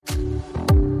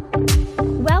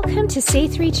to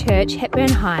C3 Church,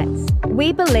 Hepburn Heights.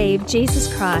 We believe Jesus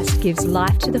Christ gives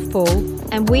life to the full,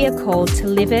 and we are called to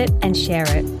live it and share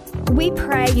it. We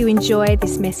pray you enjoy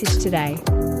this message today.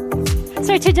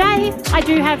 So today, I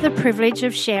do have the privilege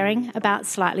of sharing about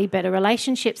slightly better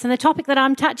relationships, and the topic that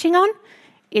I'm touching on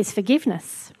is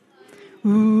forgiveness.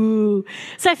 Ooh.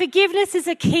 So forgiveness is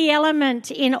a key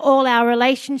element in all our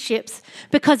relationships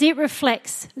because it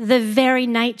reflects the very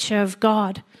nature of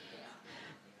God.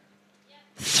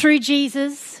 Through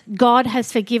Jesus, God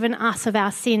has forgiven us of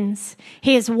our sins.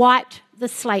 He has wiped the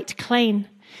slate clean.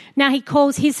 Now he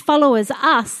calls his followers,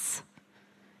 us,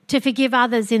 to forgive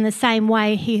others in the same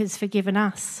way he has forgiven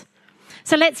us.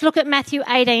 So let's look at Matthew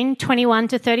 18, 21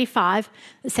 to 35,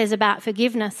 that says about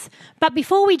forgiveness. But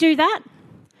before we do that,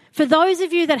 for those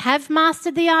of you that have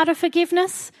mastered the art of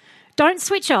forgiveness, don't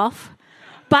switch off,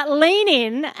 but lean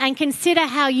in and consider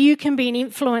how you can be an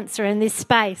influencer in this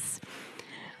space.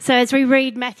 So as we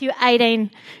read Matthew 18,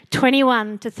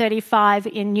 21 to 35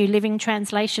 in New Living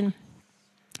Translation.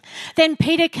 Then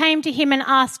Peter came to him and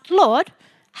asked, Lord,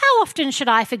 how often should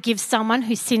I forgive someone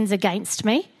who sins against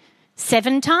me?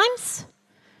 7 times?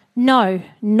 No,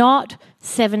 not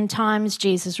 7 times,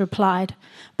 Jesus replied,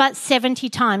 but 70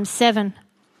 times 7.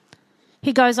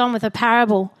 He goes on with a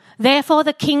parable. Therefore,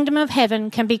 the kingdom of heaven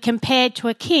can be compared to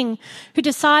a king who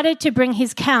decided to bring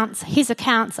his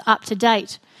accounts up to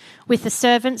date with the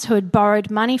servants who had borrowed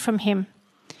money from him.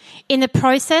 In the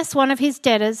process, one of his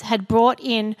debtors had brought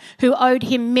in who owed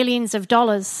him millions of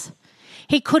dollars.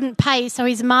 He couldn't pay, so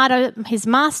his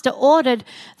master ordered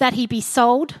that he be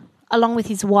sold along with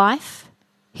his wife,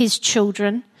 his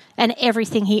children, and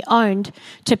everything he owned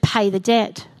to pay the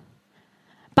debt.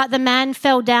 But the man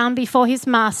fell down before his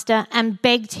master and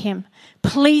begged him,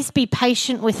 please be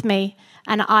patient with me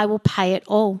and I will pay it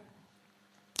all.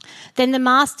 Then the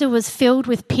master was filled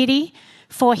with pity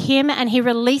for him and he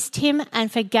released him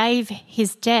and forgave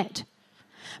his debt.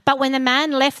 But when the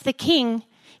man left the king,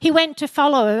 he went to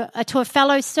a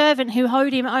fellow servant who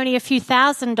owed him only a few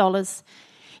 $1,000s.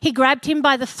 He grabbed him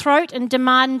by the throat and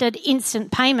demanded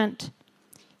instant payment.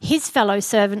 His fellow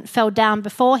servant fell down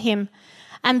before him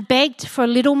and begged for a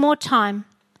little more time.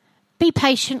 Be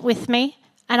patient with me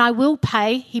and I will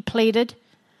pay, he pleaded.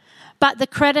 But the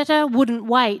creditor wouldn't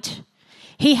wait.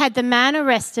 He had the man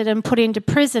arrested and put into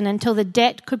prison until the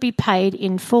debt could be paid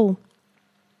in full.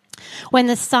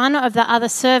 When some of the other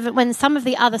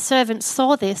servants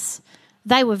saw this,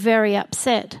 they were very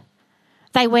upset.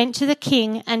 They went to the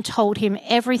king and told him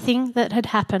everything that had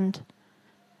happened.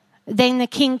 Then the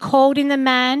king called in the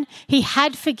man he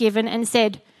had forgiven and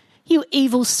said, You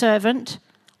evil servant,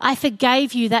 I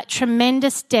forgave you that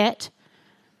tremendous debt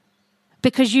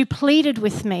because you pleaded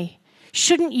with me.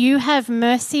 Shouldn't you have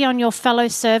mercy on your fellow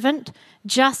servant,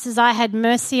 just as I had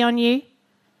mercy on you?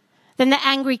 Then the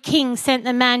angry king sent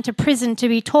the man to prison to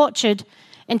be tortured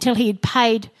until he had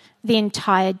paid the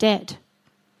entire debt.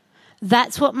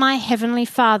 That's what my heavenly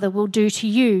Father will do to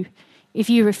you if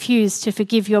you refuse to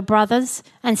forgive your brothers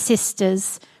and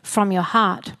sisters from your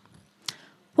heart.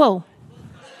 Well,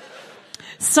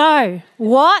 so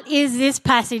what is this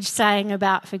passage saying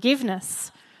about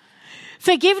forgiveness?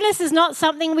 Forgiveness is not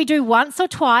something we do once or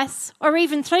twice or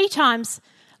even 3 times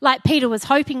like Peter was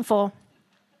hoping for.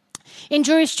 In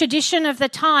Jewish tradition of the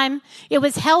time, it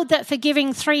was held that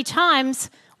forgiving 3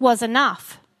 times was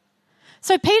enough.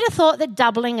 So Peter thought that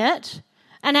doubling it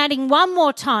and adding 1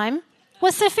 more time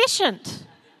was sufficient.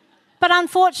 But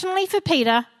unfortunately for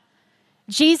Peter,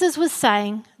 Jesus was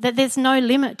saying that there's no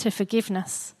limit to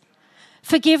forgiveness.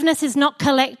 Forgiveness is not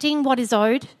collecting what is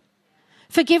owed.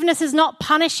 Forgiveness is not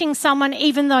punishing someone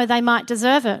even though they might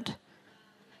deserve it.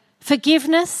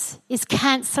 Forgiveness is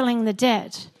cancelling the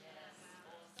debt.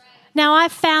 Now,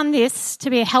 I've found this to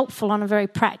be helpful on a very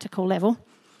practical level,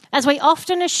 as we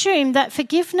often assume that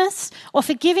forgiveness or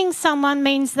forgiving someone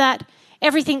means that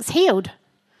everything's healed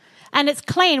and it's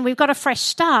clean, we've got a fresh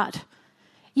start.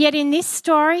 Yet in this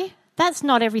story, that's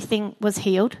not everything was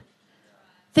healed.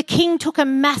 The king took a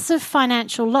massive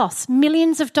financial loss,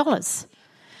 millions of dollars.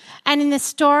 And in the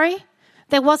story,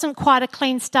 there wasn't quite a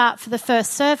clean start for the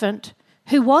first servant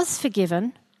who was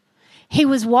forgiven. He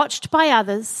was watched by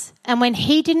others, and when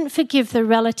he didn't forgive the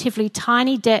relatively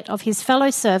tiny debt of his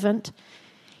fellow servant,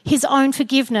 his own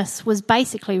forgiveness was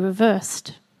basically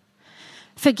reversed.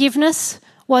 Forgiveness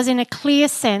was, in a clear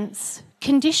sense,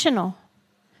 conditional.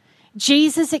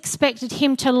 Jesus expected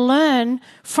him to learn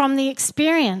from the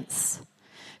experience.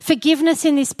 Forgiveness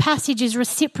in this passage is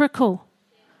reciprocal.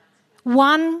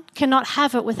 One cannot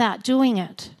have it without doing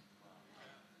it.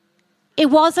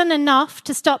 It wasn't enough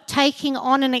to stop taking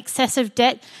on an excessive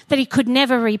debt that he could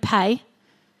never repay.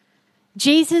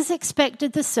 Jesus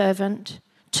expected the servant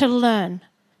to learn,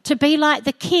 to be like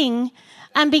the king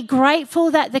and be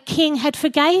grateful that the king had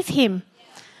forgave him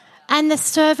and the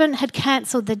servant had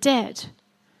cancelled the debt.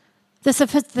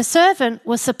 The servant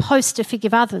was supposed to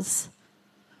forgive others,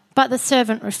 but the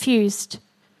servant refused.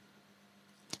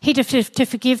 He refused to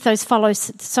forgive his fellow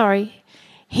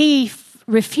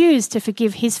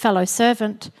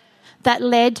servant. That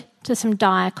led to some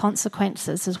dire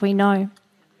consequences, as we know.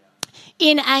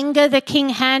 In anger, the king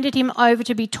handed him over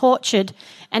to be tortured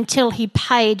until he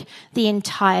paid the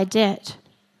entire debt.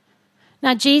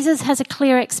 Now, Jesus has a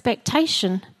clear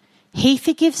expectation. He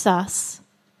forgives us,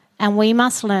 and we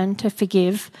must learn to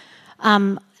forgive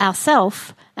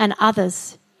ourselves and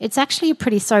others. It's actually a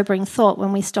pretty sobering thought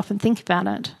when we stop and think about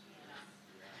it.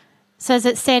 So as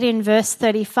it said in verse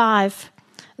 35,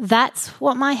 that's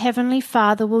what my heavenly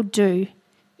Father will do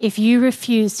if you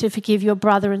refuse to forgive your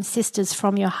brother and sisters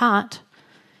from your heart.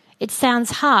 It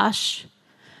sounds harsh,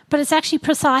 but it's actually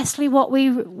precisely what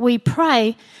we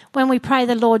pray when we pray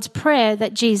the Lord's Prayer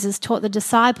that Jesus taught the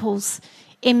disciples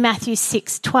in Matthew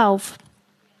 6:12.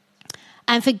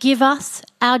 And forgive us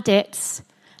our debts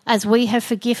as we have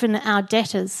forgiven our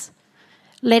debtors,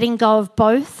 letting go of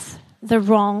both the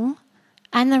wrong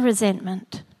and the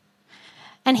resentment.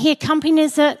 And he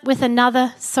accompanies it with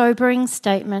another sobering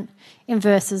statement in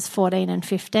verses 14 and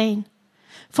 15.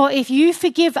 For if you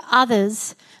forgive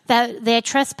others their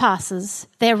trespasses,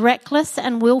 their reckless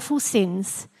and willful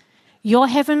sins, your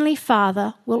heavenly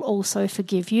Father will also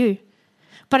forgive you.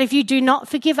 But if you do not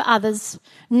forgive others,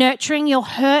 nurturing your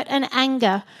hurt and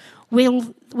anger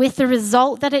with the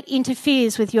result that it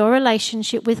interferes with your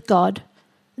relationship with God,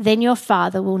 then your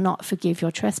Father will not forgive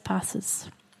your trespasses.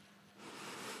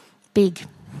 Big.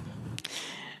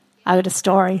 I got a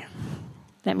story.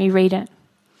 Let me read it.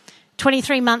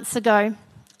 23 months ago,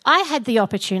 I had the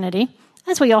opportunity,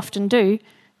 as we often do,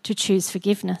 to choose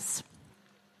forgiveness.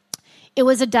 It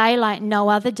was a day like no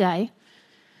other day.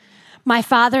 My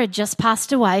father had just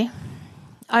passed away,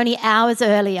 only hours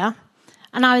earlier,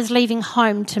 and I was leaving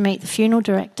home to meet the funeral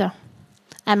director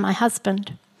and my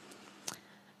husband.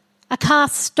 A car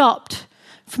stopped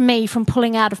me from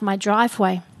pulling out of my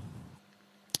driveway.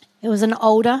 It was an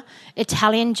older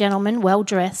Italian gentleman,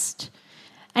 well-dressed,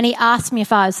 and he asked me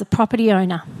if I was the property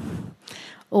owner.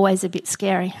 Always a bit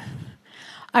scary.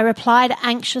 I replied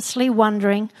anxiously,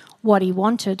 wondering what he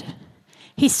wanted.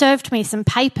 He served me some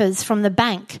papers from the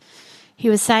bank. He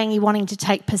was saying he wanted to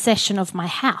take possession of my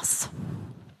house.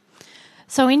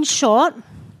 So in short,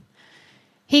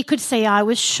 he could see I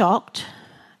was shocked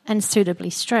and suitably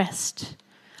stressed.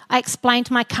 I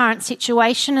explained my current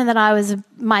situation and that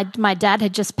my dad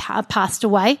had just passed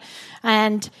away,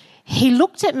 and he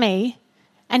looked at me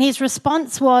and his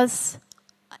response was,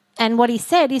 and what he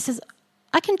says,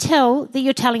 I can tell that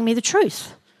you're telling me the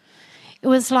truth. It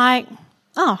was like,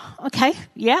 oh, okay,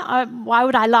 yeah, why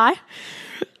would I lie?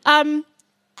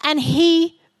 And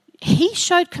he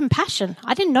showed compassion.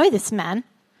 I didn't know this man.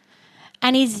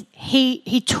 And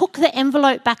he took the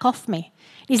envelope back off me.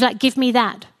 He's like, give me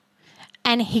that.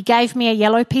 And he gave me a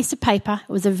yellow piece of paper.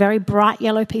 It was a very bright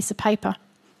yellow piece of paper.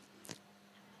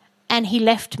 And he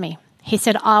left me. He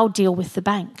said, I'll deal with the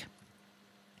bank.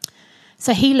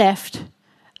 So he left,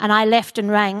 and I left and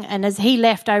rang. And as he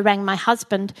left, I rang my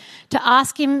husband to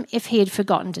ask him if he had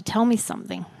forgotten to tell me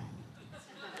something.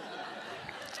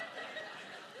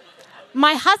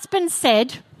 My husband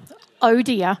said, oh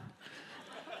dear,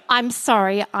 I'm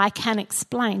sorry, I can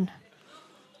explain.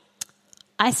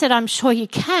 I said, I'm sure you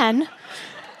can,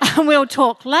 and we'll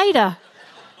talk later.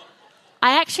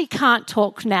 I actually can't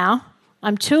talk now.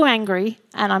 I'm too angry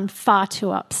and I'm far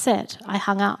too upset. I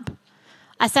hung up.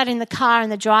 I sat in the car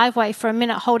in the driveway for a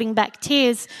minute holding back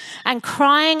tears and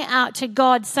crying out to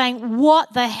God saying,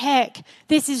 what the heck?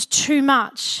 This is too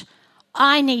much.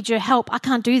 I need your help. I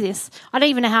can't do this. I don't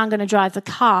even know how I'm going to drive the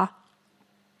car.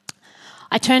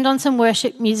 I turned on some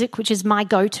worship music, which is my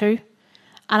go-to,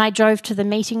 and I drove to the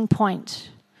meeting point,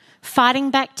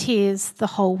 fighting back tears the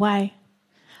whole way.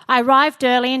 I arrived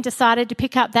early and decided to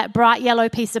pick up that bright yellow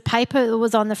piece of paper that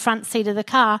was on the front seat of the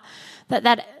car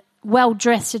that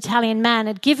well-dressed Italian man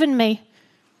had given me,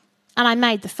 and I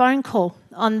made the phone call.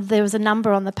 There was a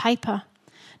number on the paper.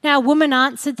 Now, a woman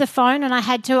answered the phone, and I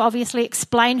had to obviously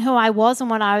explain who I was and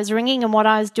what I was ringing and what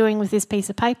I was doing with this piece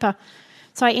of paper.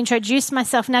 So I introduced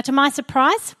myself. Now, to my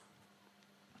surprise,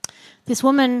 this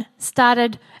woman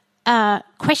started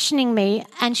questioning me,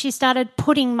 and she started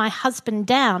putting my husband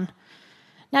down.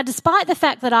 Now, despite the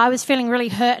fact that I was feeling really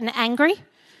hurt and angry,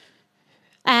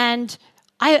 and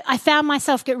I found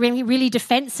myself get really, really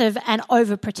defensive and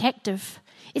overprotective.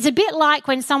 It's a bit like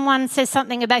when someone says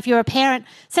something about, if you're a parent,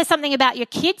 says something about your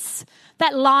kids,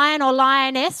 that lion or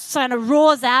lioness kind of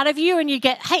roars out of you and you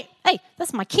get, hey,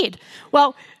 that's my kid.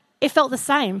 Well, it felt the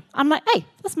same. I'm like, hey,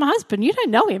 that's my husband. You don't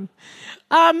know him.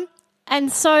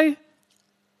 And so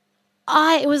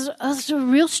it was a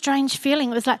real strange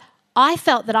feeling. It was like I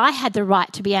felt that I had the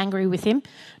right to be angry with him,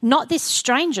 not this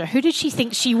stranger. Who did she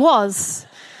think she was?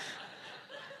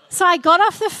 So I got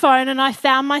off the phone and I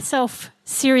found myself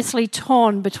seriously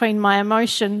torn between my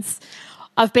emotions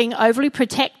of being overly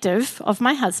protective of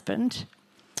my husband,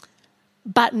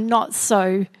 but not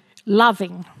so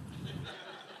loving.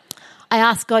 I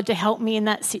asked God to help me in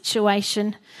that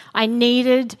situation. I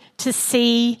needed to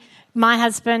see my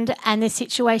husband and the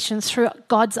situation through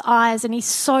God's eyes, and he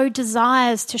so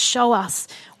desires to show us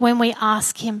when we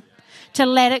ask him to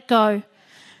let it go.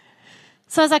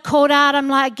 So as I called out, I'm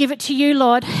like, give it to you,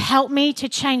 Lord. Help me to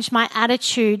change my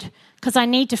attitude, because I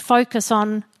need to focus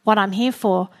on what I'm here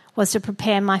for, was to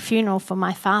prepare my funeral for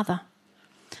my father.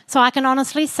 So I can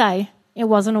honestly say it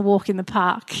wasn't a walk in the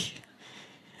park.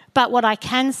 But what I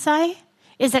can say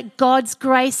is that God's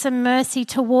grace and mercy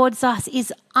towards us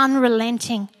is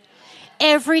unrelenting.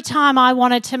 Every time I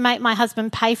wanted to make my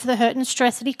husband pay for the hurt and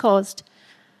stress that he caused,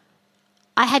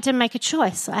 I had to make a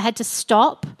choice. I had to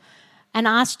stop and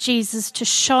ask Jesus to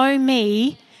show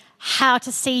me how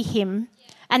to see him.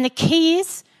 And the key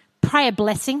is pray a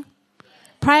blessing.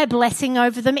 Pray a blessing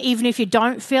over them, even if you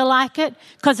don't feel like it,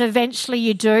 because eventually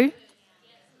you do.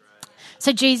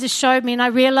 So Jesus showed me, and I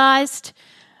realised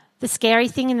the scary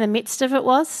thing in the midst of it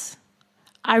was,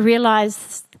 I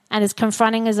realised, and as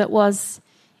confronting as it was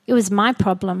my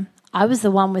problem. I was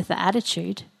the one with the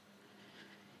attitude.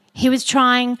 He was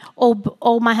trying,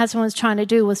 all my husband was trying to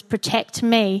do was protect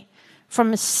me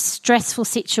from a stressful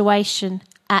situation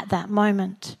at that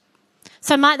moment.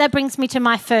 So that brings me to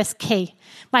my first key.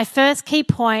 My first key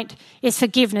point is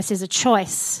forgiveness is a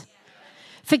choice.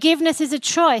 Forgiveness is a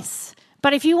choice.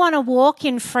 But if you want to walk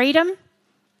in freedom,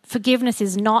 forgiveness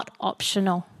is not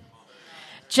optional.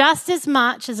 Just as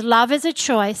much as love is a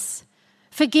choice,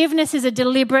 forgiveness is a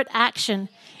deliberate action.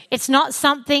 It's not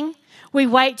something we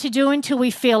wait to do until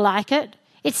we feel like it.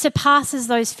 It surpasses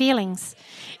those feelings.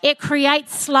 It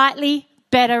creates slightly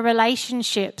better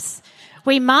relationships.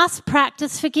 We must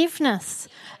practice forgiveness.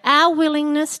 Our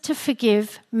willingness to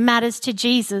forgive matters to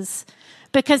Jesus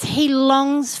because he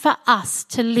longs for us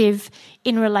to live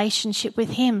in relationship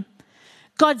with him.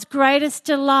 God's greatest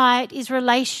delight is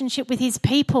relationship with his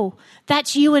people.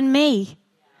 That's you and me.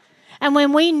 And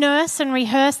when we nurse and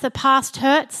rehearse the past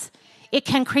hurts, it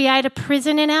can create a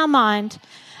prison in our mind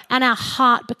and our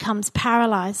heart becomes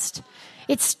paralyzed.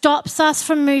 It stops us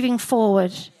from moving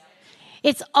forward.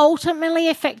 It's ultimately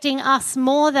affecting us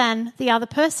more than the other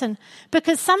person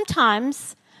because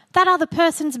sometimes that other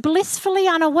person's blissfully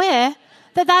unaware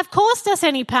that they've caused us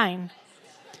any pain.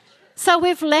 So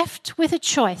we've left with a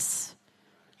choice.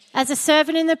 As a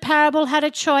servant in the parable had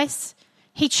a choice,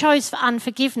 he chose for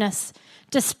unforgiveness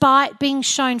despite being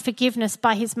shown forgiveness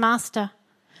by his master.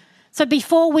 So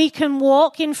before we can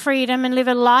walk in freedom and live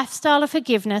a lifestyle of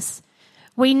forgiveness,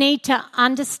 we need to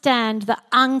understand the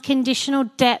unconditional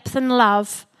depth and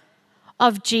love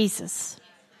of Jesus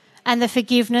and the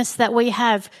forgiveness that we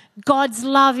have. God's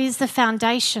love is the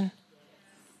foundation.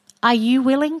 Are you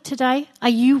willing today? Are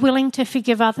you willing to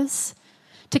forgive others,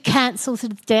 to cancel the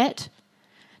debt,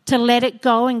 to let it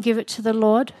go and give it to the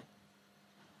Lord?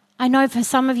 I know for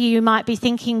some of you might be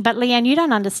thinking, but Leanne, you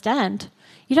don't understand.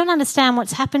 You don't understand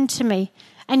what's happened to me.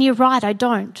 And you're right, I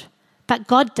don't. But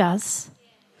God does.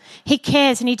 He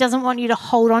cares and he doesn't want you to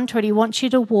hold on to it. He wants you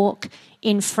to walk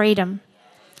in freedom.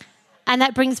 And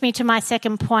that brings me to my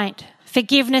second point.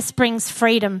 Forgiveness brings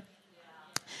freedom.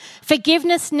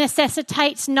 Forgiveness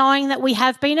necessitates knowing that we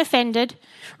have been offended,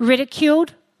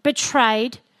 ridiculed,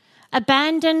 betrayed,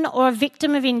 abandoned, or a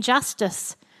victim of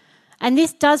injustice. And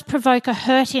this does provoke a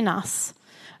hurt in us,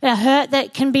 a hurt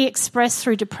that can be expressed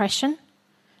through depression,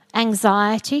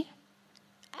 anxiety,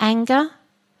 anger,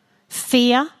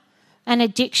 fear, and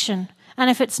addiction. And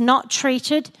if it's not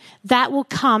treated, that will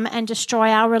come and destroy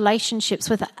our relationships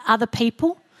with other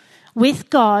people, with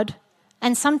God,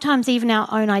 and sometimes even our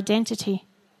own identity.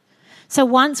 So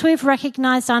once we've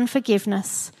recognized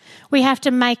unforgiveness, we have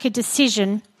to make a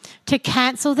decision to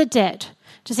cancel the debt.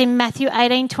 Just in Matthew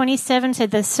 18:27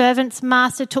 said, the servant's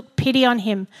master took pity on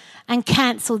him and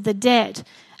cancelled the debt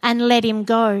and let him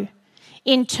go.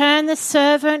 In turn, the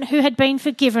servant who had been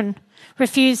forgiven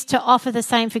refused to offer the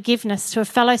same forgiveness to a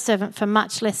fellow servant for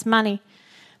much less money.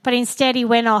 But instead he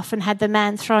went off and had the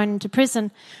man thrown into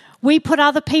prison. We put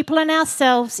other people and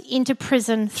ourselves into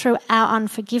prison through our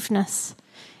unforgiveness.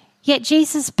 Yet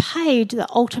Jesus paid the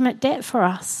ultimate debt for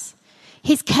us.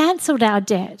 He's cancelled our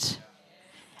debt.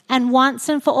 And once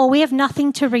and for all, we have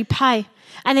nothing to repay.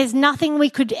 And there's nothing we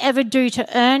could ever do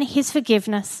to earn his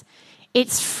forgiveness.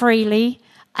 It's freely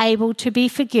able to be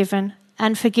forgiven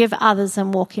and forgive others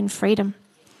and walk in freedom.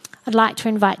 I'd like to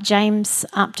invite James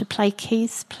up to play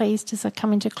keys, please, as I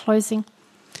come into closing.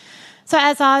 So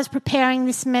as I was preparing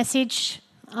this message,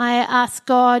 I asked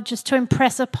God just to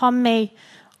impress upon me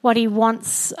what he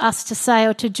wants us to say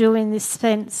or to do in this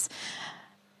sense.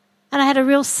 And I had a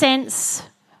real sense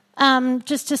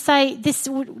just to say this: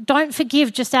 don't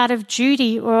forgive just out of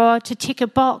duty or to tick a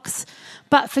box,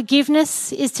 but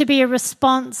forgiveness is to be a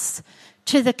response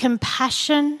to the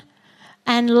compassion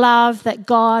and love that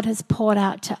God has poured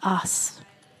out to us.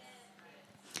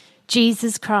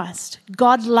 Jesus Christ.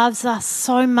 God loves us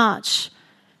so much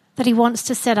that he wants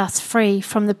to set us free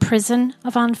from the prison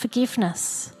of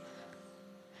unforgiveness.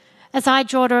 As I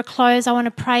draw to a close, I want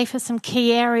to pray for some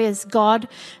key areas God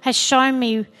has shown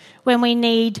me when we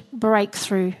need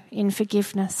breakthrough in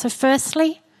forgiveness. So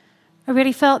firstly, I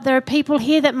really felt there are people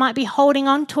here that might be holding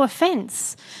on to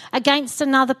offence against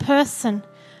another person.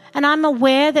 And I'm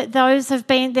aware that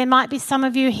there might be some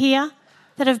of you here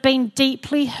that have been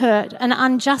deeply hurt and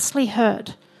unjustly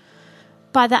hurt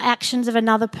by the actions of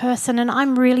another person. And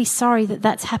I'm really sorry that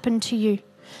that's happened to you,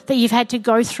 that you've had to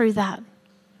go through that.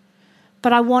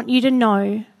 But I want you to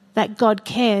know that God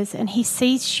cares and he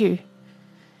sees you.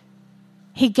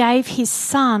 He gave his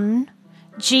son,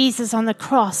 Jesus, on the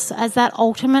cross as that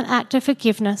ultimate act of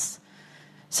forgiveness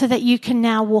so that you can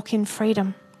now walk in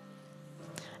freedom.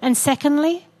 And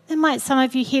secondly, there might some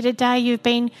of you here today, you've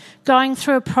been going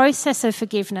through a process of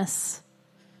forgiveness.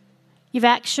 You've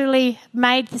actually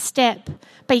made the step,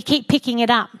 but you keep picking it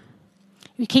up.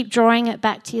 You keep drawing it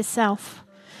back to yourself.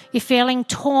 You're feeling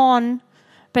torn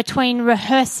between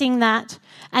rehearsing that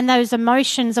and those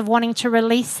emotions of wanting to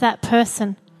release that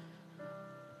person.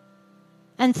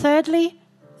 And thirdly,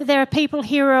 there are people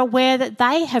here who are aware that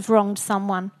they have wronged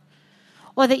someone,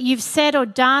 or that you've said or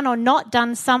done or not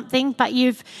done something, but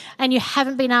you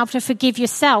haven't been able to forgive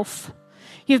yourself.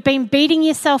 You've been beating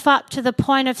yourself up to the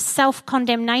point of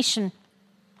self-condemnation.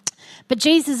 But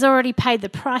Jesus already paid the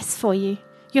price for you.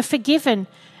 You're forgiven,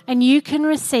 and you can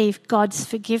receive God's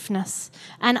forgiveness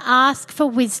and ask for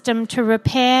wisdom to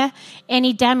repair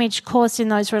any damage caused in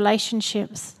those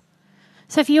relationships.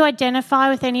 So if you identify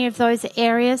with any of those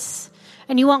areas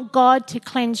and you want God to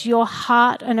cleanse your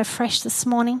heart and afresh this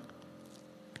morning,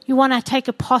 you want to take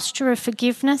a posture of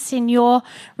forgiveness in your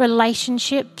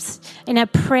relationships, in a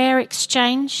prayer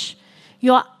exchange,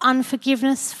 your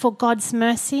unforgiveness for God's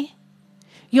mercy,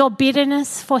 your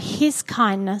bitterness for his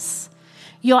kindness,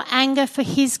 your anger for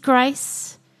his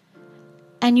grace,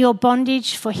 and your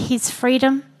bondage for his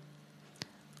freedom,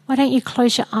 why don't you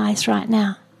close your eyes right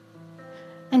now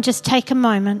and just take a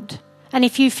moment. And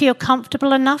if you feel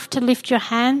comfortable enough to lift your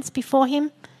hands before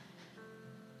him,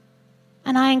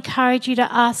 and I encourage you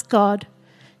to ask God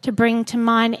to bring to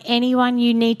mind anyone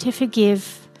you need to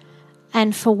forgive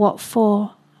and for what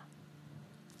for.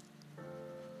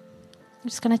 I'm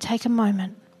just going to take a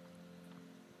moment.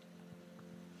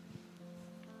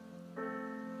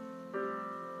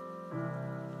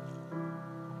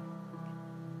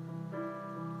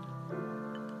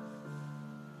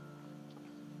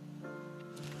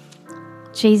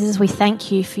 Jesus, we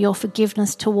thank you for your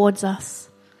forgiveness towards us.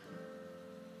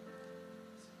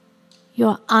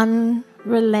 Your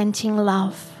unrelenting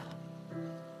love.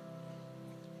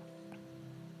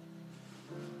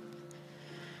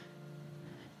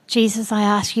 Jesus, I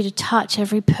ask you to touch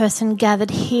every person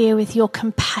gathered here with your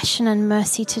compassion and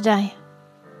mercy today.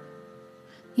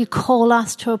 You call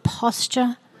us to a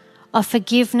posture of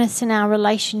forgiveness in our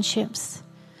relationships.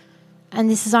 And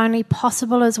this is only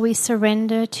possible as we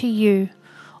surrender to you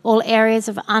all areas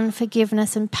of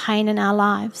unforgiveness and pain in our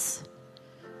lives.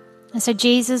 And so,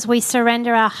 Jesus, we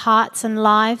surrender our hearts and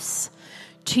lives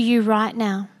to you right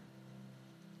now.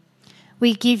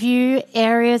 We give you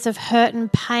areas of hurt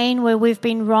and pain where we've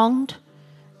been wronged,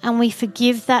 and we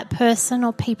forgive that person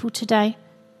or people today.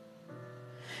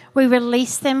 We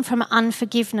release them from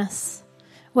unforgiveness,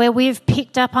 where we've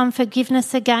picked up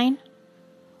unforgiveness again,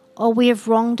 or we have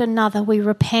wronged another. We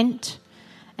repent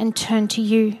and turn to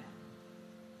you.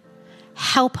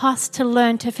 Help us to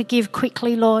learn to forgive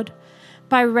quickly, Lord,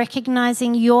 by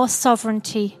recognizing your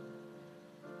sovereignty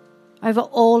over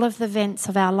all of the events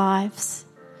of our lives.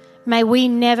 May we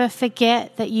never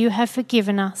forget that you have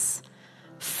forgiven us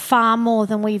far more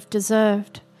than we've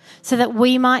deserved, so that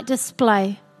we might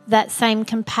display that same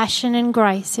compassion and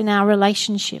grace in our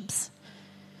relationships.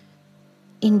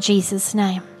 In Jesus'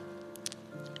 name,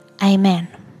 amen.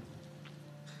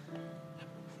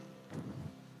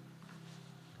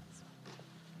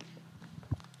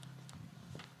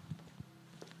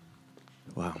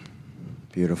 Wow.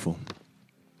 Beautiful.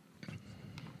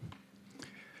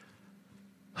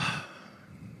 An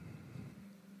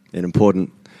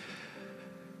important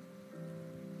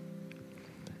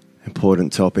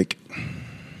topic.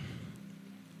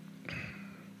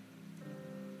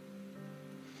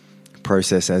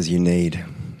 Process as you need.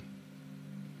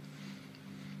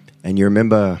 And you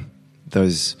remember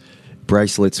those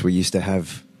bracelets we used to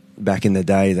have back in the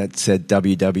day that said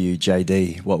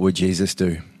WWJD, what would Jesus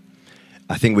do?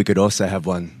 I think we could also have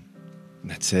one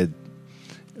that said,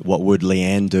 what would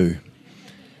Leanne do?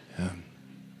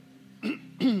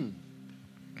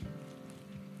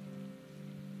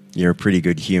 You're a pretty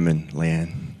good human,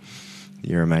 Leanne.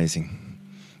 You're amazing.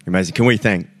 You're amazing. Can we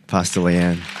thank Pastor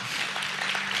Leanne?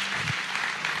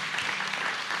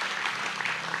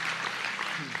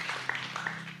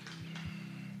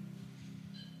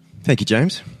 Thank you,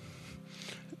 James.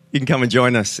 You can come and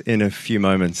join us in a few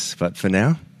moments, but for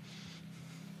now,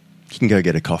 you can go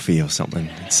get a coffee or something.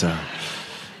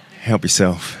 Help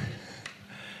yourself.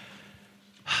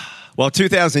 Well,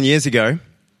 2,000 years ago,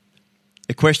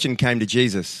 a question came to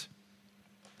Jesus.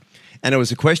 And it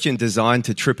was a question designed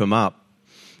to trip him up.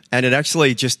 And it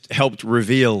actually just helped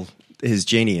reveal his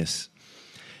genius.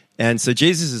 And so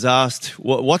Jesus is asked,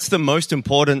 what's the most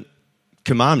important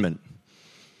commandment?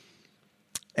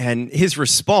 And his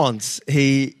response,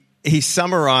 he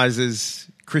summarizes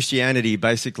Christianity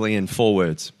basically in 4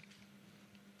 words.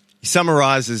 He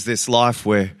summarizes this life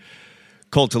we're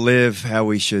called to live, how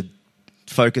we should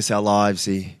focus our lives.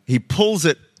 He pulls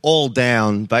it all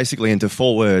down basically into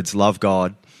 4 words: love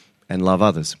God and love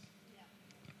others.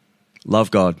 Love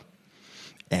God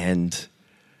and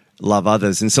love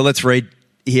others. And so let's read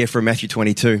here from Matthew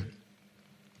 22,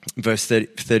 verse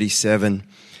 37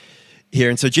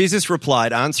 here. And so Jesus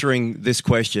replied, answering this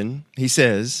question, he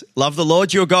says, love the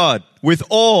Lord your God with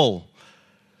all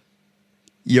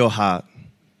your heart,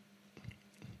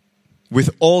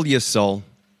 with all your soul,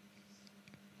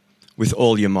 with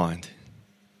all your mind.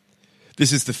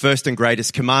 This is the first and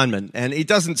greatest commandment. And he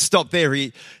doesn't stop there.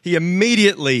 He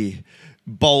immediately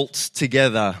bolts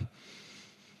together.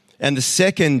 And the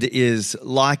second is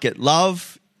like it.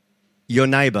 Love your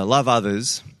neighbor. Love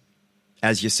others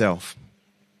as yourself.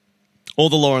 All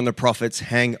the law and the prophets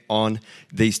hang on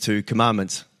these 2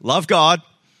 commandments. Love God.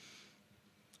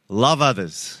 Love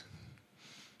others.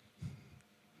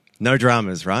 No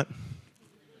dramas, right?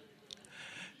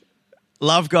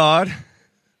 Love God.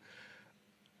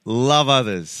 Love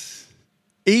others.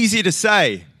 Easy to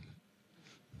say.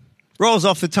 Rolls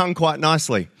off the tongue quite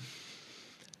nicely.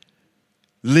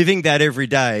 Living that every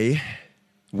day,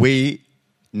 we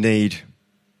need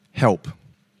help.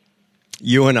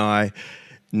 You and I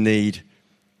need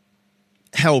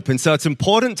help. And so it's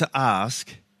important to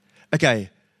ask, okay,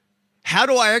 how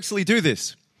do I actually do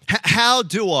this? How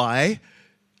do I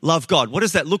love God? What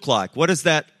does that look like? What does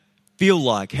that feel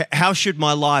like? How should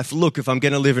my life look if I'm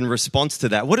going to live in response to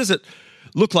that? What does it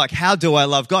look like? How do I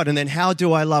love God? And then how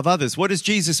do I love others? What does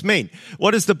Jesus mean?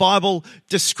 What does the Bible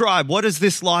describe? What does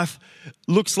this life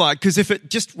looks like? Because if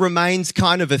it just remains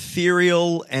kind of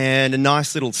ethereal and a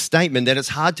nice little statement, then it's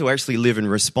hard to actually live in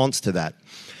response to that.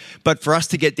 But for us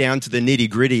to get down to the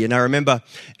nitty-gritty, and I remember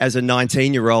as a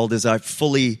 19-year-old, as I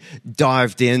fully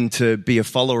dived in to be a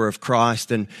follower of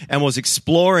Christ and was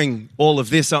exploring all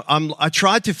of this, I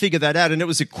tried to figure that out, and it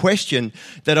was a question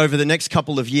that over the next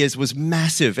couple of years was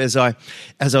massive as I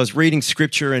was reading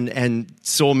Scripture and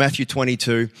saw Matthew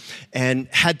 22 and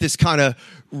had this kind of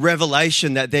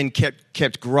revelation that then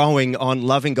kept growing on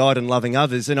loving God and loving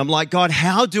others. And I'm like, God,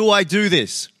 how do I do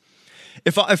this?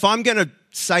 If I'm going to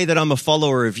say that I'm a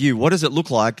follower of you, what does it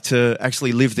look like to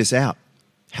actually live this out?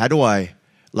 How do I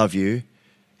love you?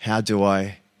 How do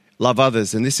I love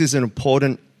others? And this is an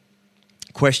important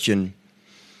question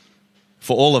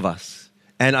for all of us.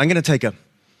 And I'm going to take a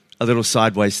little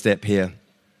sideways step here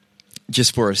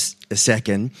just for a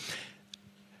second.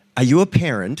 Are you a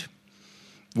parent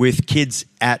with kids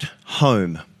at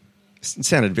home? It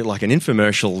sounded a bit like an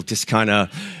infomercial, just kind of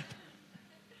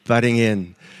butting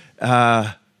in.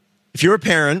 If you're a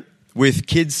parent with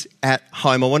kids at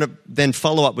home, I want to then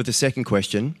follow up with the second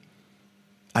question.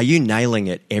 Are you nailing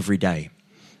it every day?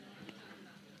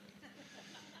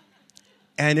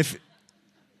 And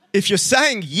if you're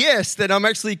saying yes, then I'm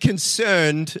actually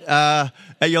concerned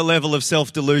at your level of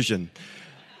self-delusion.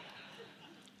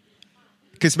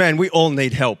 Because, man, we all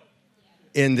need help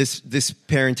in this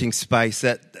parenting space.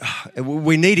 That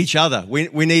we need each other.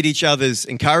 We need each other's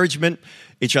encouragement,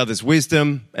 each other's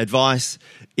wisdom, advice,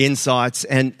 insights.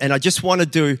 And I just want to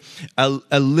do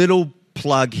a little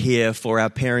plug here for our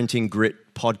Parenting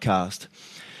Grit podcast.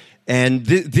 And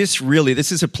this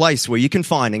is a place where you can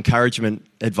find encouragement,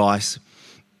 advice,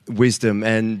 wisdom,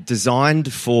 and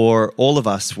designed for all of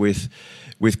us with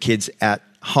kids at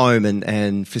home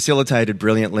and facilitated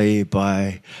brilliantly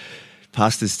by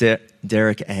Pastors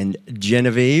Derek and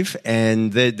Genevieve,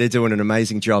 and they're doing an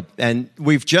amazing job. And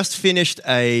we've just finished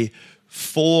a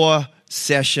 4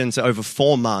 sessions over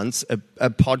 4 months, a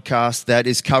podcast that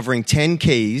is covering 10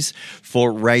 keys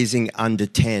for raising under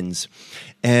 10s.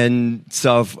 And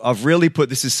so I've really put,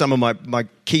 this is some of my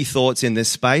key thoughts in this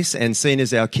space, and seeing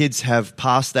as our kids have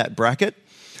passed that bracket,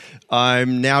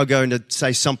 I'm now going to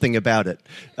say something about it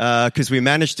because we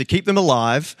managed to keep them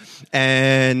alive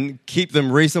and keep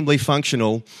them reasonably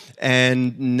functional,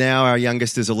 and now our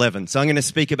youngest is 11. So I'm going to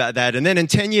speak about that. And then in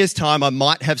 10 years' time, I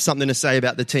might have something to say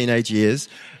about the teenage years.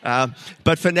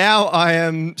 But for now, I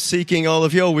am seeking all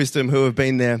of your wisdom who have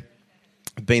been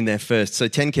there first. So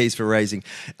 10 keys for raising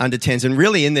under 10s. And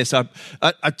really in this, I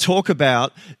talk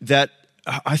about that.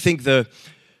 I think the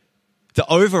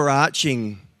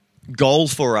overarching goal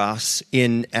for us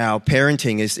in our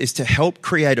parenting is to help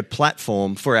create a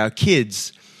platform for our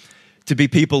kids to be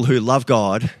people who love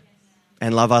God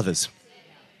and love others.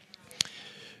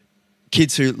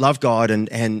 Kids who love God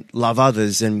and love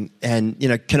others. And you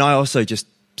know, can I also just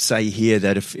say here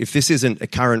that if this isn't a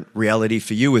current reality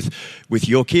for you with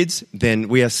your kids, then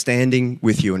we are standing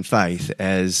with you in faith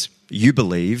as you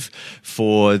believe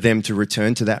for them to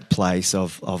return to that place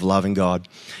of loving God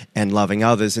and loving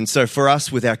others. And so for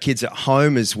us with our kids at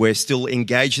home, as we're still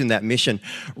engaged in that mission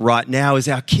right now, as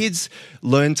our kids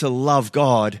learn to love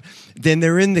God, then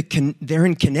they're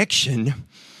in connection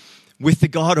with the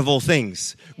God of all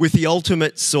things, with the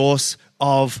ultimate source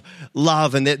of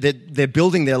love, and they're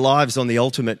building their lives on the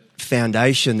ultimate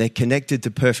foundation. They're connected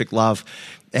to perfect love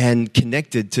and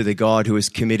connected to the God who is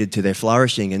committed to their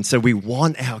flourishing. And so we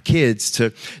want our kids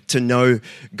to know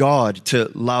God,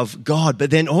 to love God,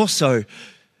 but then also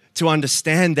to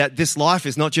understand that this life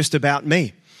is not just about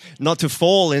me. Not to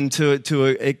fall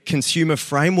into a consumer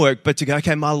framework, but to go,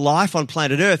 okay, my life on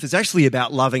planet Earth is actually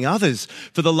about loving others,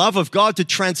 for the love of God to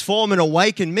transform and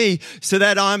awaken me so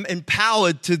that I'm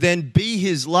empowered to then be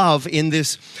His love in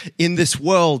this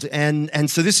world. And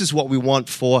so this is what we want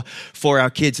for our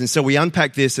kids. And so we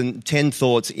unpack this in 10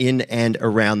 thoughts in and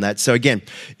around that. So again,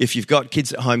 if you've got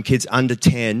kids at home, kids under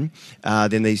 10,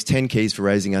 then these 10 keys for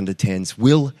raising under 10s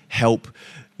will help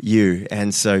you.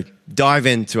 And so dive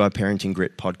into our Parenting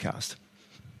Grit podcast.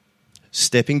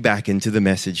 Stepping back into the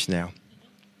message now.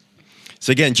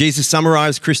 So again, Jesus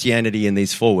summarized Christianity in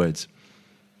these 4 words.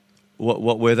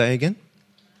 What were they again?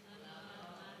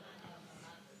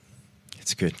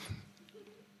 It's good.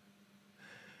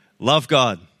 Love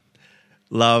God,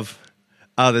 love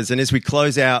others. And as we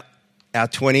close out our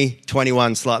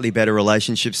 2021 Slightly Better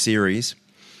Relationship series,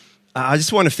 I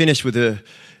just want to finish with a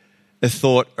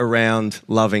thought around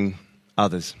loving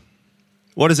others.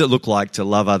 What does it look like to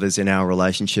love others in our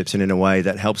relationships and in a way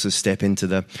that helps us step into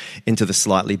the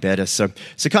slightly better? So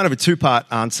kind of a 2-part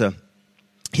answer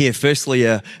here.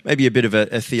 Firstly, maybe a bit of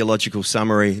a theological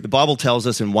summary. The Bible tells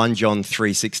us in 1 John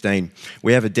 3:16,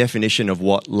 we have a definition of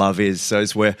what love is. So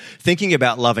as we're thinking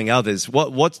about loving others,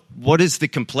 what is the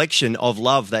complexion of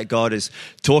love that God is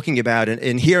talking about?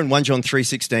 And here in 1 John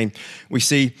 3:16, we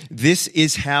see this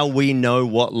is how we know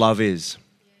what love is.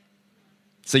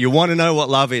 So you want to know what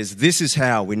love is. This is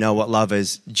how we know what love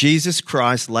is. Jesus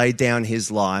Christ laid down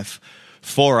His life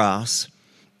for us,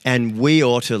 and we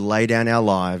ought to lay down our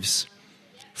lives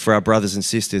for our brothers and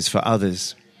sisters, for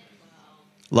others.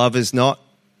 Love is not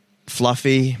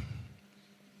fluffy.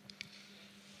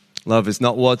 Love is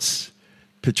not what's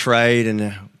portrayed in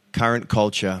the current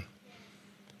culture.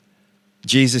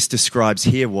 Jesus describes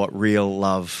here what real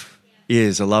love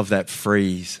is, a love that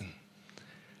frees,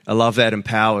 a love that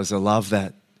empowers, a love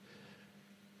that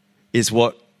is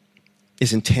what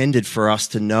is intended for us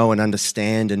to know and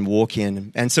understand and walk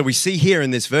in. And so we see here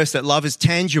in this verse that love is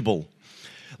tangible.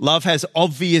 Love has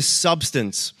obvious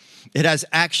substance. It has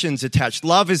actions attached.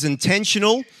 Love is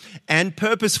intentional and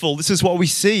purposeful. This is what we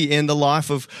see in the life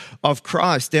of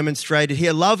Christ demonstrated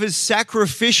here. Love is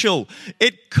sacrificial.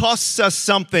 It costs us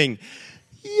something.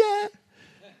 Yeah.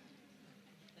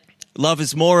 Love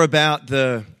is more about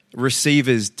the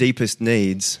receiver's deepest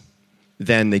needs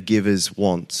than the giver's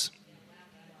wants.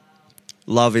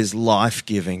 Love is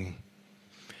life-giving.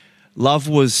 Love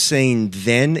was seen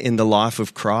then in the life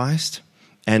of Christ,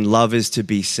 and love is to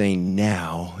be seen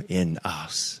now in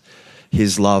us.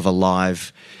 His love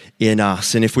alive in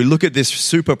us. And if we look at this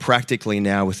super practically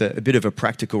now with a bit of a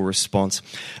practical response,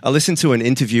 I listened to an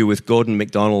interview with Gordon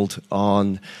MacDonald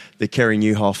on the Kerry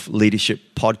Newhoff Leadership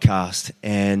Podcast,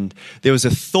 and there was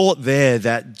a thought there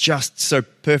that just so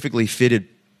perfectly fitted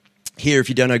here. If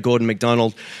you don't know Gordon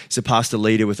MacDonald, he's a pastor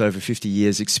leader with over 50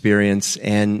 years experience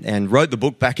and wrote the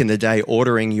book back in the day,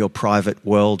 Ordering Your Private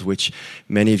World, which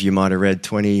many of you might have read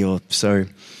 20 or so,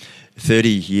 30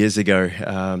 years ago.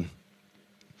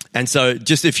 And so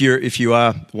just if you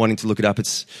are wanting to look it up,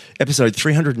 it's episode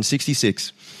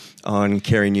 366 on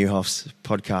Kerry Newhoff's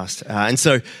podcast. And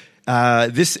so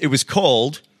it was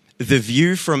called The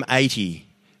View from 80.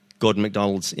 Gordon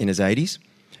MacDonald's in his 80s.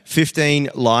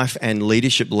 15 life and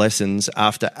leadership lessons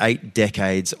after 8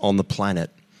 decades on the planet.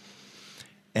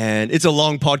 And it's a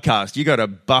long podcast. You got to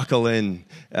buckle in.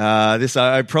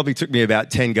 It probably took me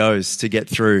about 10 goes to get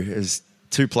through. It was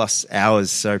 2+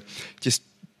 hours. So just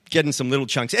getting some little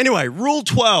chunks. Anyway, Rule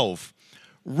 12.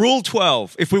 Rule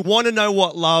 12. If we want to know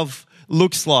what love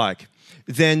looks like,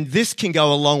 then this can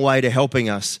go a long way to helping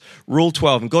us. Rule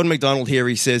 12. And Gordon MacDonald here,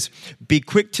 he says, be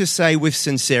quick to say with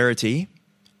sincerity,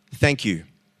 thank you.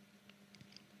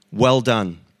 Well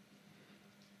done.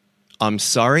 I'm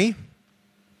sorry.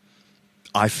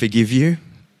 I forgive you.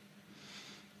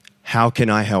 How can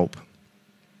I help?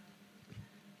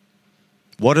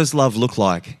 What does love look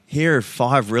like? Here are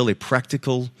 5 really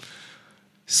practical,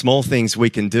 small things we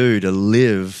can do to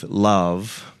live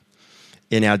love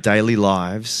in our daily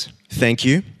lives. Thank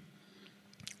you.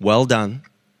 Well done.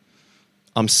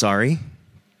 I'm sorry.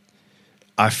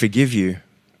 I forgive you.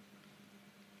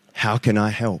 How can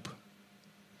I help?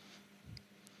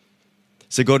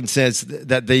 So Gordon says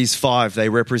that these 5, they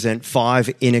represent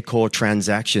 5 inner core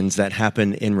transactions that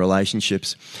happen in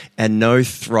relationships. And no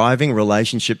thriving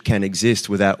relationship can exist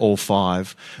without all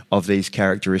 5 of these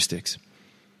characteristics.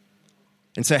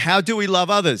 And so how do we love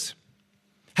others?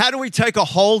 How do we take a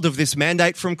hold of this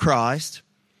mandate from Christ,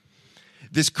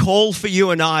 this call for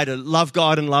you and I to love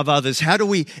God and love others? How do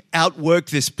we outwork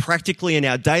this practically in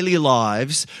our daily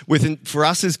lives for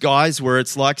us as guys, where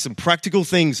it's like some practical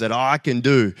things that I can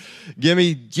do?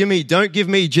 Don't give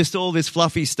me just all this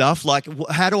fluffy stuff. Like,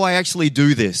 how do I actually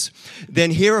do this?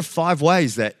 Then here are 5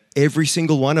 ways that every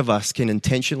single one of us can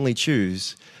intentionally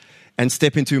choose and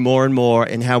step into more and more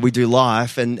in how we do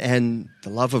life. And the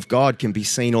love of God can be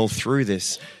seen all through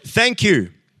this. Thank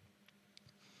you.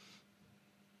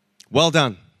 Well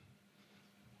done.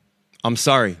 I'm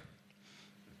sorry.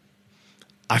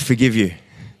 I forgive you.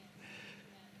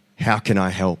 How can I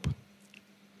help?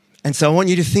 And so I want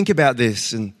you to think about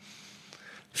this in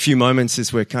a few moments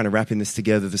as we're kind of wrapping this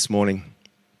together this morning.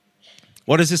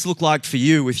 What does this look like for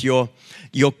you with your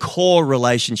core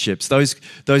relationships, those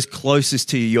closest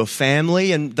to you, your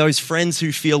family and those friends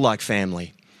who feel like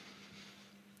family?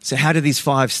 So how do these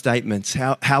 5 statements,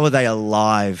 how are they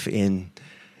alive in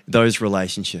those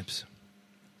relationships?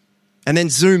 And then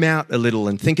zoom out a little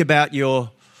and think about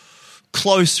your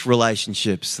close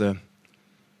relationships, the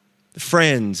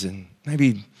friends, and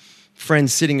maybe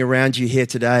friends sitting around you here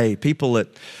today, people at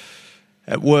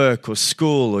work or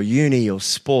school or uni or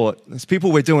sport. There's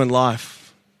people we're doing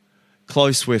life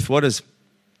close with. What does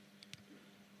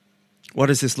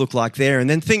this look like there? And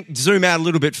then zoom out a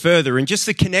little bit further and just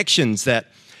the connections that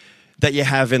you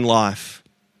have in life.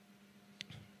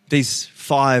 These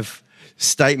 5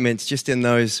 statements just in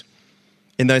those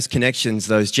connections,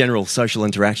 those general social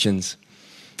interactions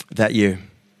that you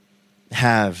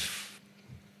have.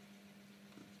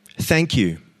 Thank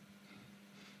you.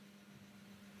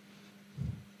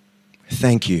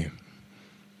 Thank you.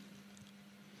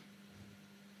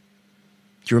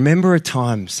 Do you remember a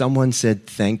time someone said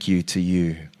thank you to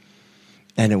you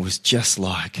and it was just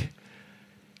like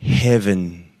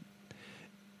heaven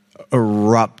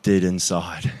erupted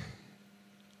inside?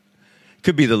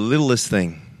 Could be the littlest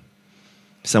thing.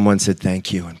 Someone said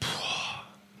thank you and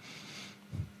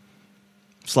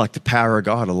it's like the power of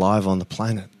God alive on the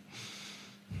planet.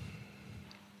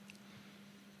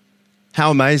 How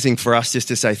amazing for us just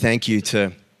to say thank you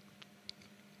to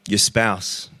your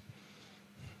spouse,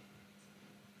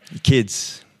 your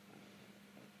kids,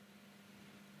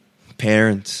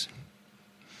 parents,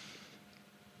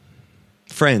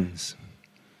 friends,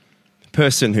 the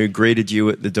person who greeted you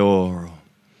at the door, or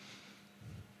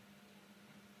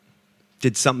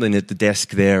did something at the desk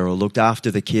there, or looked after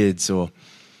the kids, or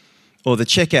the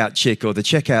checkout chick or the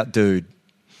checkout dude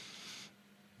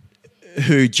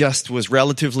who just was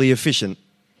relatively efficient.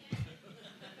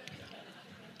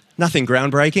 Nothing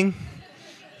groundbreaking.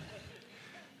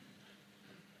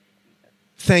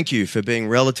 Thank you for being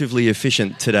relatively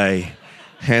efficient today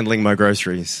handling my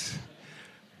groceries.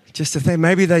 Just to think,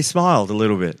 maybe they smiled a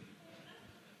little bit.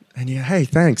 And hey,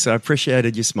 thanks, I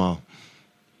appreciated your smile.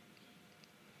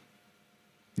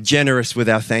 Generous with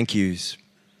our thank yous.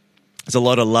 There's a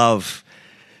lot of love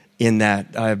in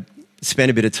that. I spent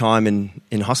a bit of time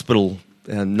in hospital,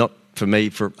 not for me,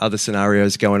 for other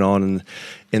scenarios going on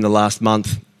in the last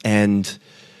month, and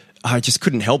I just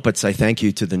couldn't help but say thank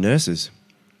you to the nurses.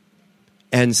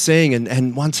 And seeing,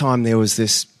 and one time there was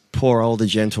this poor older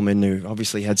gentleman who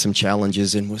obviously had some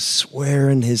challenges and was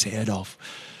swearing his head off,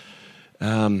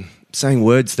 saying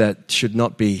words that should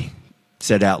not be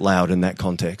said out loud in that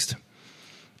context.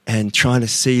 And trying to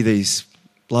see these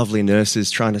lovely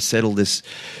nurses trying to settle this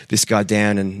guy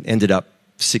down, and ended up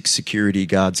 6 security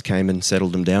guards came and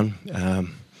settled him down.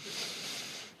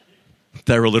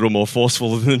 They were a little more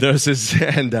forceful than the nurses,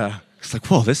 and it's like,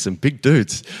 whoa, there's some big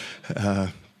dudes.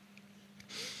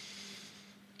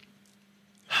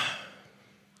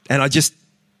 And I just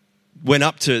went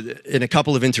up to, in a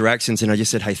couple of interactions, and I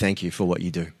just said, hey, thank you for what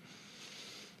you do.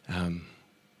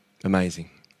 Amazing.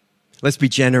 Let's be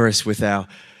generous with our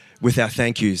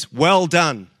thank yous. Well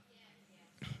done.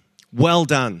 Well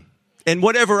done. And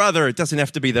whatever other, it doesn't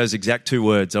have to be those exact 2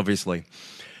 words, obviously.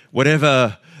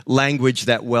 Whatever language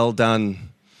that well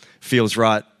done feels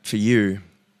right for you,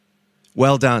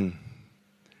 well done.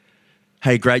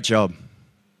 Hey, great job.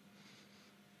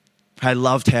 Hey,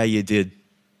 loved how you did.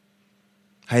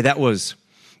 Hey, that was...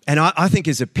 And I think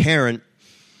as a parent,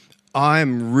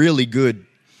 I'm really good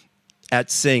at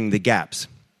seeing the gaps.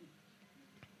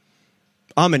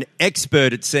 I'm an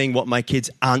expert at seeing what my kids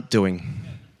aren't doing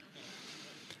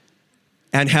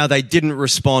and how they didn't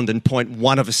respond in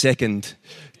 0.1 of a second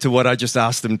to what I just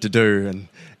asked them to do.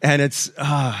 And it's...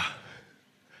 And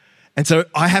so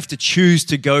I have to choose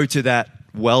to go to that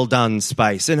well done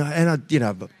space. And I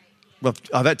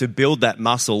I've had to build that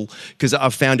muscle because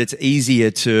I've found it's easier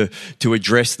to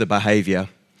address the behavior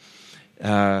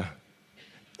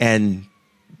and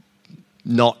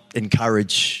not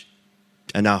encourage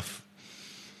enough.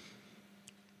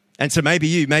 And so maybe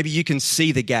you can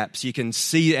see the gaps. You can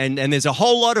see, and there's a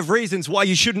whole lot of reasons why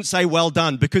you shouldn't say well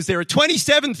done, because there are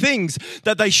 27 things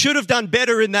that they should have done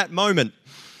better in that moment.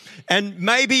 And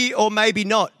maybe or maybe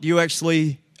not, you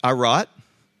actually are right.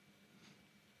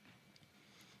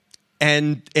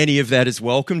 And any of that is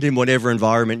welcomed in whatever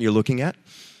environment you're looking at.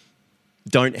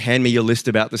 Don't hand me your list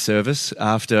about the service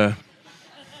after.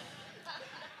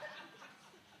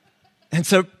 And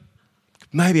so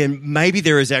maybe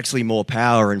there is actually more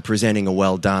power in presenting a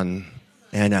well done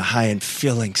and a hey, and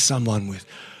filling someone with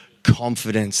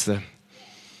confidence.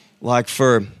 Like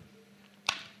for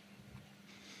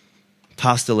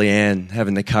Pastor Leanne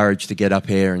having the courage to get up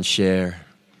here and share.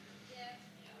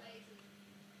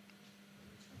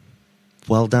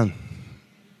 Well done.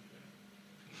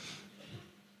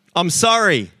 I'm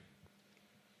sorry.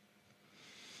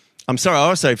 I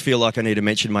also feel like I need to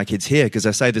mention my kids here because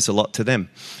I say this a lot to them.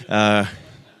 Hey,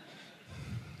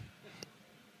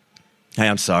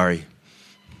 I'm sorry.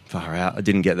 Far out. I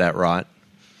didn't get that right.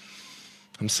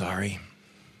 I'm sorry.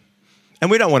 And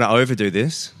we don't want to overdo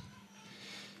this.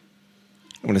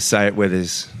 I want to say it where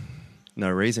there's no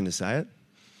reason to say it.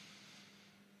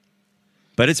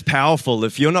 But it's powerful.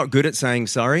 If you're not good at saying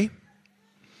sorry,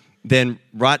 then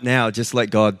right now, just let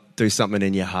God do something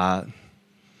in your heart.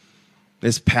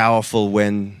 It's powerful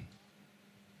when...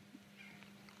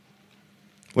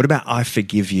 What about I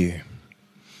forgive you?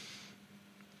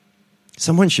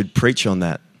 Someone should preach on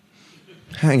that.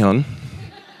 Hang on.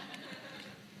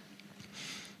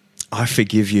 I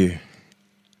forgive you.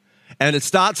 And it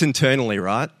starts internally,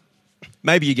 right?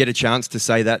 Maybe you get a chance to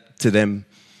say that to them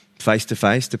face to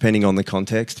face, depending on the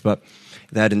context, but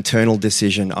that internal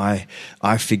decision, I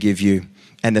forgive you.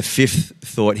 And the 5th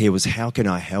thought here was, how can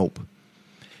I help?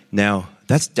 Now,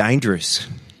 that's dangerous.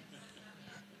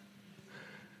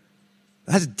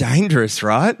 That's dangerous,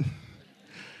 right?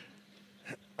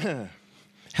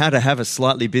 How to have a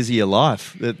slightly busier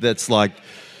life. That's like,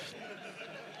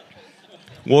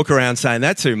 walk around saying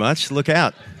that too much, look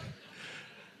out.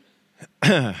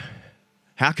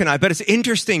 How can I? But it's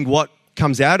interesting what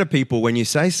comes out of people when you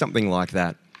say something like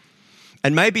that.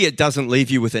 And maybe it doesn't leave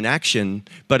you with an action,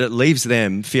 but it leaves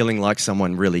them feeling like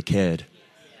someone really cared.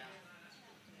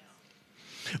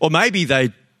 Or maybe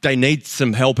they need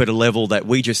some help at a level that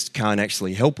we just can't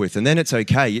actually help with. And then it's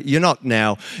okay. You're not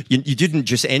now, you didn't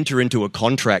just enter into a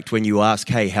contract when you ask,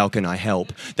 hey, how can I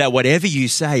help? That whatever you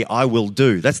say, I will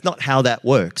do. That's not how that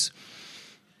works.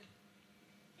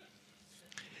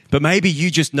 But maybe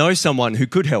you just know someone who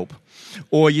could help.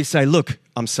 Or you say, look,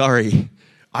 I'm sorry,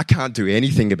 I can't do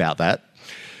anything about that,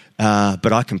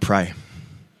 but I can pray.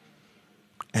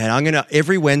 And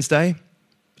every Wednesday,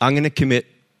 I'm going to commit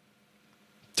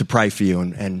to pray for you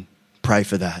and pray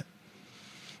for that.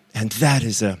 And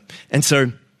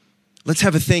so let's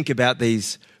have a think about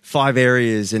these 5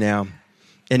 areas in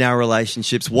our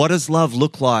relationships. What does love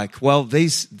look like? Well,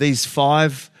 these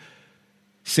 5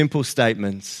 simple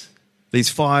statements, these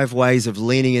 5 ways of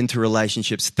leaning into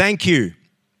relationships. Thank you.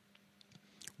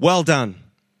 Well done.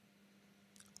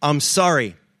 I'm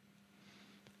sorry.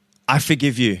 I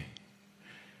forgive you.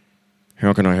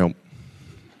 How can I help?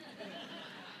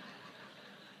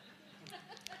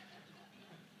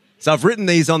 So I've written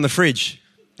these on the fridge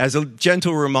as a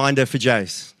gentle reminder for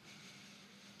Jace.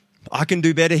 I can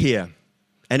do better here.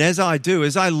 And as I do,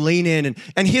 as I lean in,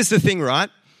 and here's the thing, right?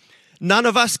 None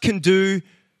of us can do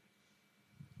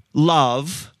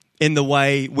love in the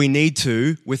way we need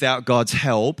to without God's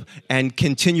help and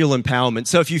continual empowerment.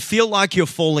 So if you feel like you're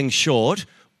falling short,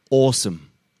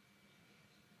 awesome.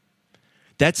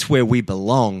 That's where we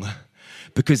belong,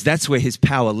 because that's where His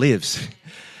power lives.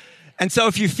 And so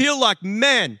if you feel like,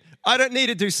 man, I don't need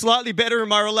to do slightly better in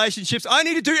my relationships, I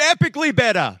need to do epically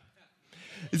better,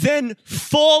 then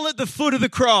fall at the foot of the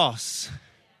cross.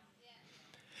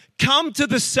 Come to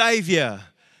the Savior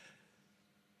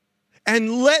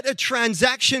and let a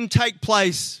transaction take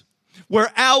place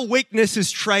where our weakness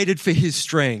is traded for His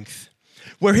strength,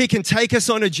 where He can take us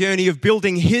on a journey of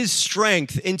building His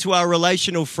strength into our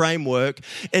relational framework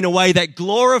in a way that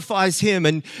glorifies Him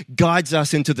and guides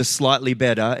us into the slightly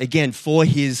better, again, for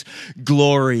His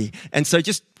glory. And so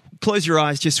just close your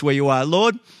eyes just where you are.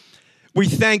 Lord, we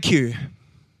thank You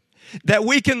that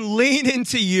we can lean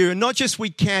into You, and not just we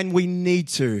can, we need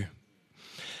to.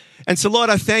 And so, Lord,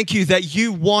 I thank You that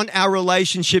You want our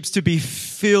relationships to be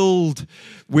filled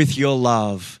with Your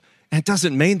love. And it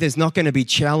doesn't mean there's not going to be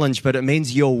challenge, but it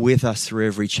means You're with us through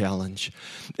every challenge.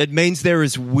 It means there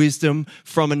is wisdom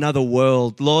from another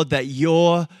world, Lord, that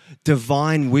Your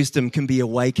divine wisdom can be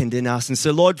awakened in us. And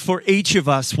so, Lord, for each of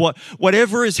us,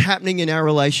 whatever is happening in our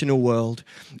relational world,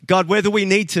 God, whether we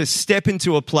need to step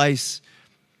into a place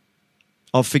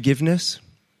of forgiveness,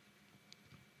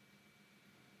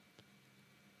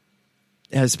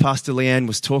 as Pastor Leanne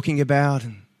was talking about,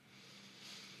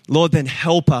 Lord, then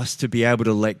help us to be able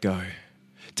to let go,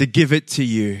 to give it to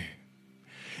You.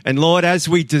 And Lord, as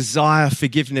we desire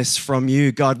forgiveness from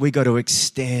You, God, we got to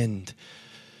extend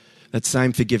that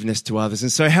same forgiveness to others.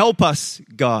 And so help us,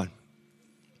 God.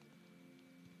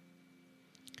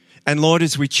 And Lord,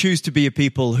 as we choose to be a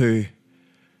people who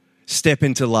step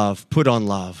into love, put on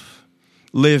love,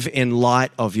 live in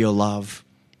light of Your love,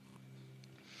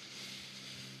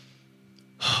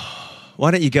 why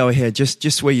don't you go ahead,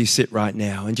 just where you sit right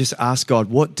now, and just ask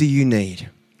God, what do you need?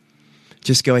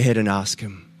 Just go ahead and ask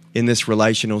Him in this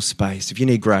relational space. If you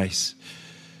need grace,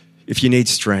 if you need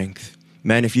strength,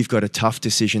 man, if you've got a tough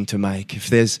decision to make,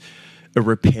 if there's a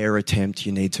repair attempt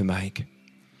you need to make,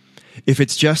 if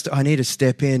it's just, I need to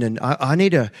step in and I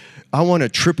want to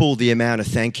triple the amount of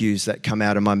thank yous that come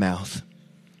out of my mouth.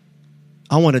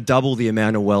 I want to double the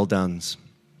amount of well dones.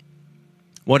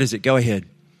 What is it? Go ahead.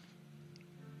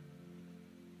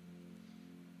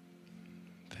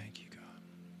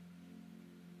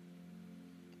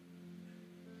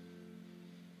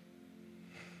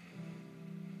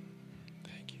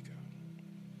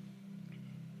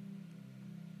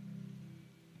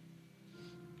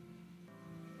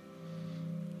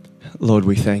 Lord,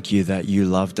 we thank You that You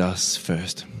loved us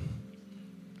first.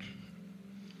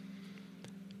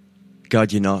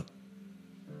 God, You're not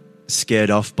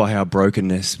scared off by our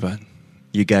brokenness, but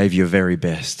You gave Your very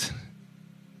best.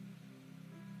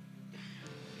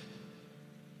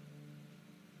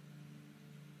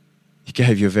 You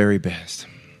gave Your very best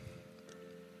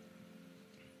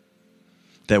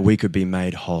that we could be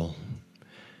made whole.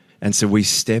 And so we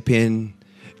step in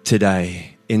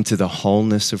today into the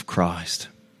wholeness of Christ.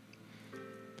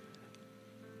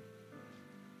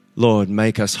 Lord,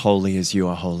 make us holy as You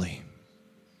are holy.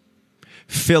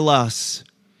 Fill us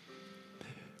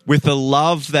with the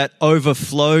love that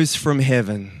overflows from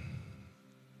heaven.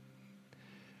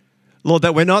 Lord,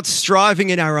 that we're not striving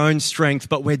in our own strength,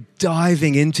 but we're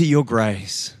diving into Your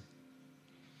grace.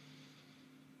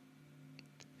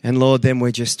 And Lord, then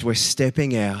we're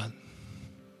stepping out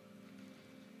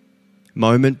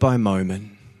moment by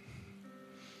moment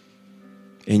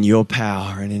in Your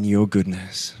power and in Your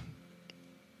goodness.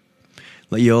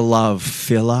 Let Your love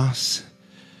fill us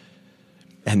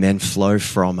and then flow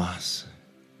from us.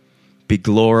 Be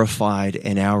glorified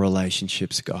in our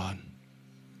relationships, God.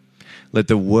 Let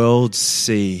the world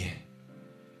see,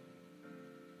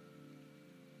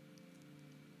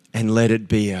 and let it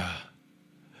be a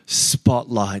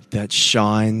spotlight that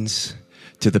shines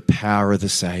to the power of the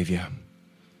Savior.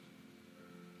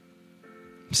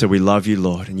 So we love you,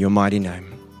 Lord, in your mighty name.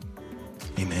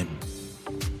 Amen.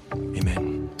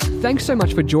 Amen. Thanks so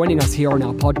much for joining us here on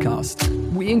our podcast.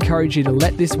 We encourage you to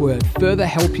let this word further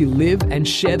help you live and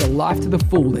share the life to the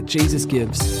full that Jesus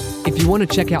gives. If you want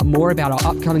to check out more about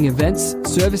our upcoming events,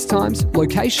 service times,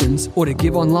 locations, or to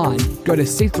give online, go to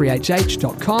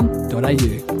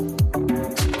c3hh.com.au.